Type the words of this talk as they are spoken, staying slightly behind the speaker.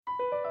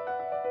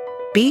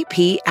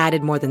BP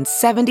added more than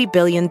 $70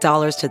 billion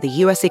to the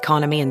U.S.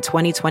 economy in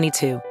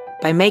 2022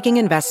 by making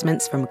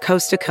investments from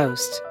coast to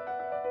coast.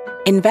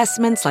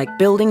 Investments like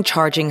building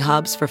charging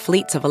hubs for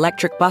fleets of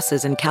electric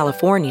buses in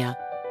California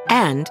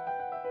and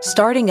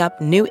starting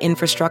up new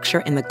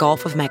infrastructure in the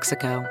Gulf of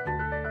Mexico.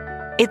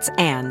 It's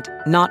and,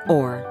 not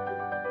or.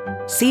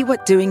 See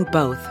what doing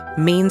both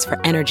means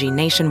for energy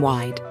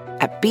nationwide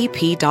at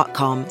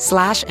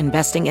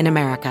bp.com/investing in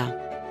America.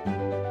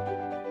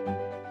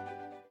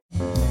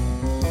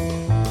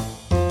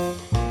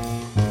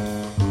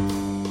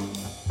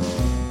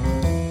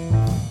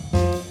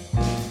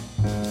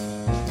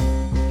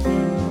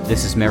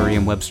 This is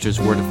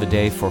Merriam-Webster's Word of the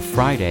Day for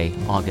Friday,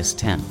 August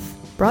 10th.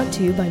 Brought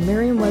to you by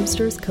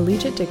Merriam-Webster's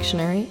Collegiate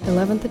Dictionary,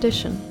 11th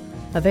edition.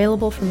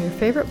 Available from your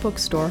favorite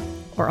bookstore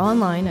or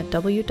online at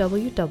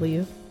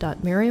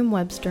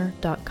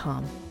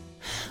www.merriam-webster.com.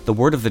 The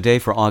word of the day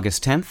for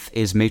August 10th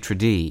is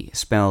maitre-DEE,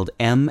 spelled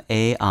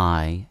M-A-I-T-R-E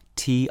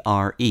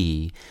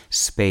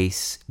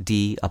space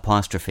D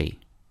apostrophe.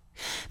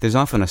 There's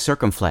often a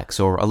circumflex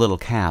or a little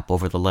cap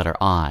over the letter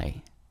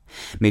I.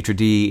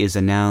 Maître-DEE is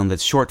a noun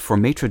that's short for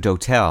maitre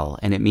d'hôtel,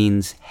 and it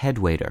means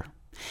headwaiter.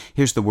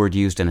 Here's the word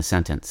used in a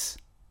sentence.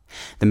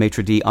 The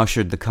maitre-DEE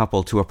ushered the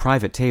couple to a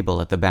private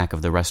table at the back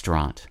of the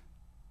restaurant.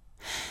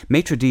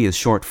 Maître-DEE is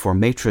short for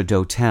maître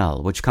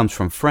d'hôtel, which comes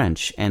from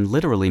French and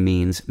literally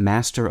means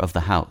master of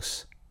the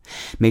house.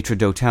 Maître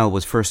d'hôtel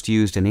was first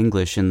used in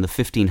English in the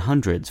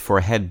 1500s for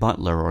a head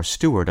butler or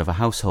steward of a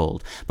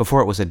household, before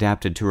it was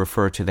adapted to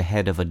refer to the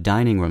head of a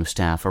dining room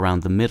staff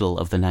around the middle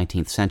of the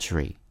 19th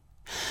century.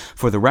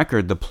 For the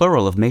record, the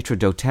plural of maître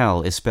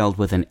d'hôtel is spelled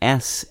with an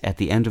S at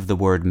the end of the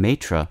word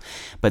maître,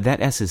 but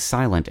that S is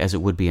silent as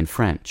it would be in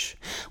French,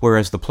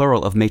 whereas the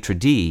plural of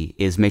maitre-DEE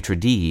is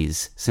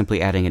maitre-DEEs, simply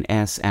adding an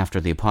S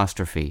after the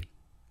apostrophe.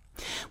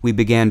 We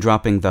began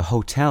dropping the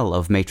hotel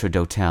of maître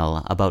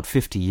d'hôtel about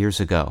 50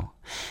 years ago.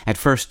 At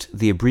first,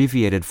 the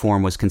abbreviated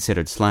form was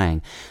considered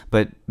slang,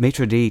 but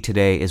maitre-DEE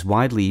today is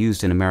widely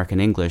used in American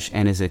English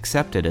and is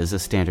accepted as a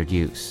standard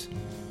use.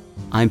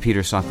 I'm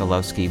Peter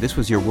Sokolowski. This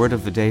was your Word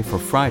of the Day for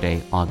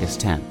Friday, August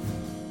 10th.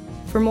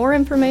 For more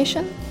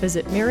information,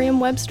 visit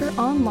Merriam-Webster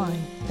online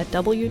at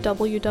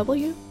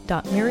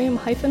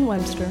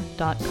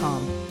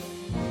www.merriam-webster.com.